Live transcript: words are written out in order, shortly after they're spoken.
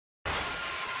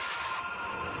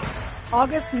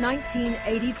August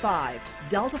 1985,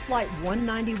 Delta Flight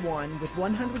 191 with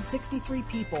 163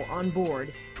 people on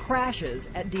board crashes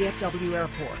at DFW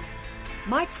Airport.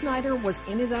 Mike Snyder was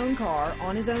in his own car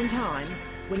on his own time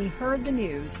when he heard the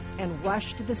news and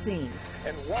rushed to the scene.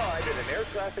 And why did an air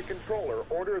traffic controller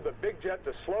order the big jet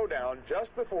to slow down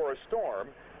just before a storm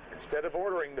instead of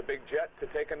ordering the big jet to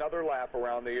take another lap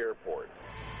around the airport?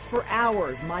 For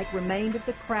hours, Mike remained at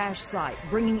the crash site,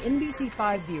 bringing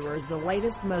NBC5 viewers the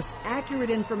latest, most accurate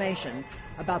information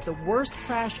about the worst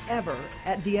crash ever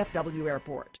at DFW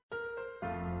Airport.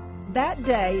 That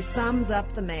day sums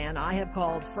up the man I have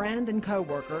called friend and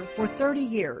co-worker for 30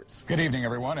 years. Good evening,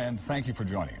 everyone, and thank you for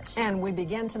joining us. And we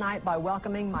begin tonight by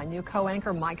welcoming my new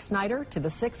co-anchor, Mike Snyder, to the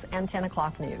 6 and 10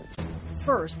 o'clock news.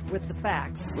 First, with the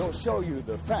facts. We'll show you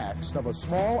the facts of a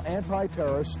small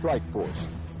anti-terrorist strike force.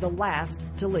 The last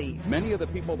to leave. Many of the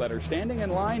people that are standing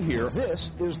in line here, this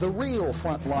is the real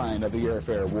front line of the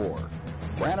airfare war.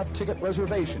 Braniff ticket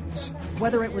reservations.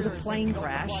 Whether it was a plane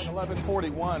crash,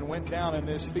 1141 went down in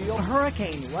this field, a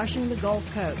hurricane rushing the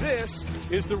Gulf Coast. This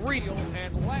is the real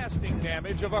and lasting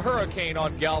damage of a hurricane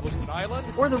on Galveston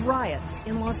Island. Or the riots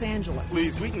in Los Angeles.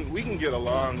 Please, we can get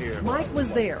along here. Mike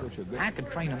was there. I could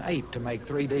train an ape to make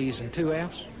 3 Ds and 2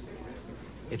 Fs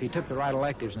if he took the right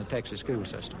electives in the Texas school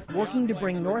system. Working to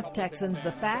bring North Texans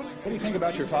the facts. What do you think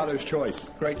about your father's choice?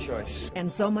 Great choice.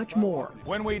 And so much more.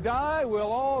 When we die,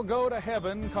 we'll all go to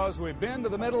heaven because we've been to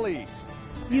the Middle East.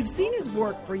 You've seen his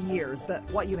work for years, but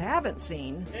what you haven't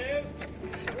seen,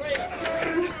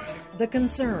 the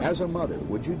concern. As a mother,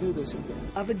 would you do this again?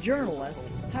 Of a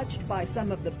journalist touched by some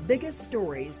of the biggest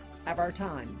stories of our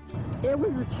time. It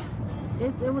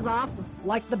was awful.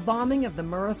 Like the bombing of the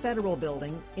Murrah Federal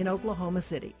Building in Oklahoma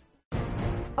City.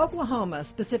 Oklahoma,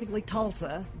 specifically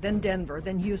Tulsa, then Denver,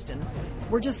 then Houston,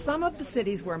 were just some of the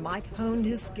cities where Mike honed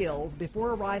his skills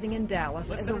before arriving in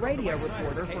Dallas as a radio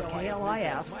reporter for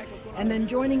KLIF and then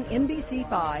joining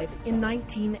NBC5 in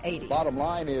 1980. Bottom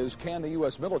line is, can the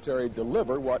U.S. military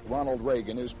deliver what Ronald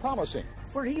Reagan is promising?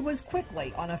 Where he was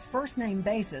quickly on a first-name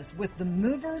basis with the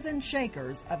movers and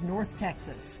shakers of North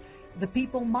Texas, the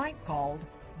people Mike called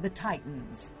the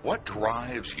Titans. What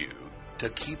drives you to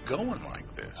keep going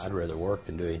like this? I'd rather work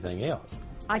than do anything else.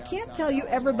 I can't tell you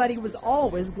everybody was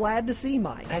always glad to see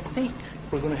Mike. I think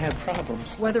we're going to have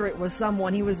problems. Whether it was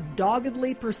someone he was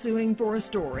doggedly pursuing for a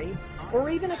story, or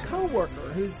even a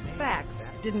co-worker whose facts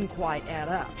didn't quite add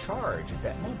up. Charge at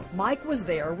that moment. Mike was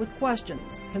there with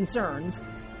questions, concerns,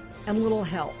 and little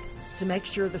help to make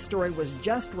sure the story was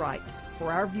just right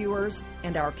for our viewers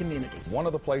and our community. One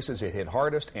of the places it hit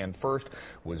hardest and first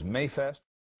was Mayfest.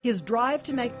 His drive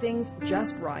to make things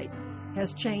just right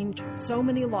has changed so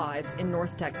many lives in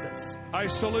North Texas. I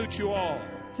salute you all.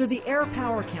 Through the Air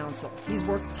Power Council, he's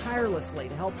worked tirelessly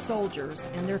to help soldiers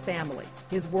and their families.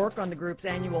 His work on the group's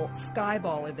annual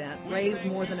Skyball event raised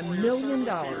more than $1 million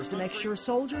to make sure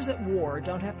soldiers at war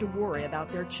don't have to worry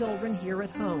about their children here at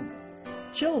home.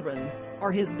 Children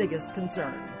are his biggest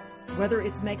concern, whether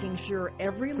it's making sure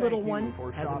every little one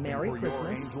has a Merry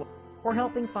Christmas or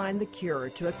helping find the cure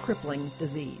to a crippling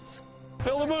disease.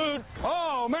 Fill the mood.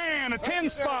 Oh, man, a 10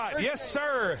 spot. Yes,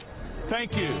 sir.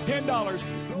 Thank you.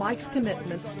 $10. Mike's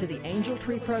commitments to the Angel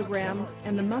Tree program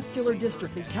and the Muscular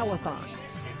Dystrophy Telethon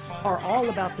are all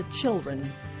about the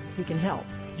children he can help.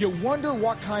 You wonder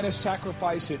what kind of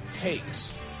sacrifice it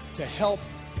takes to help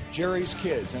Jerry's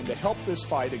kids and to help this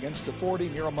fight against the 40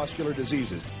 neuromuscular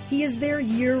diseases. He is there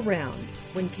year-round,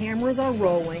 when cameras are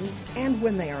rolling and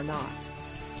when they are not,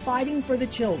 fighting for the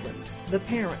children, the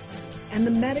parents, and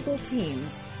the medical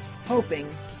teams, hoping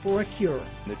for a cure.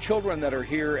 The children that are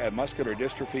here at Muscular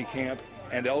Dystrophy Camp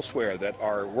and elsewhere that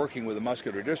are working with the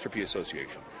Muscular Dystrophy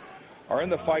Association are in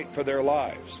the fight for their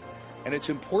lives. And it's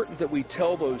important that we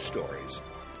tell those stories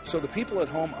so the people at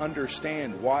home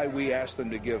understand why we ask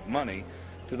them to give money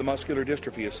to the Muscular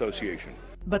Dystrophy Association.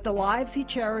 But the lives he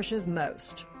cherishes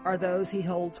most are those he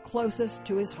holds closest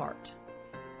to his heart.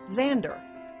 Xander,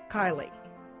 Kylie,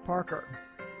 Parker,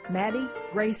 Maddie,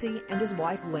 Gracie, and his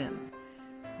wife Lynn.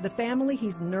 The family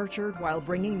he's nurtured while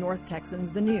bringing North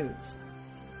Texans the news.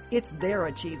 It's their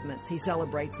achievements he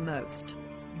celebrates most.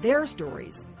 Their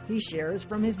stories he shares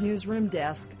from his newsroom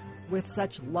desk with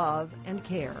such love and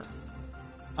care.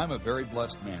 I'm a very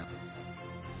blessed man.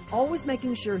 Always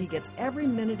making sure he gets every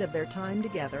minute of their time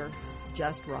together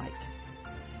just right.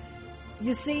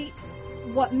 You see,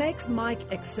 what makes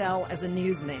Mike excel as a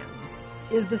newsman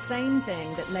is the same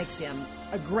thing that makes him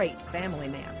a great family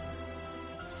man.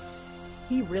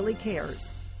 He really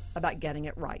cares about getting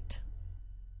it right.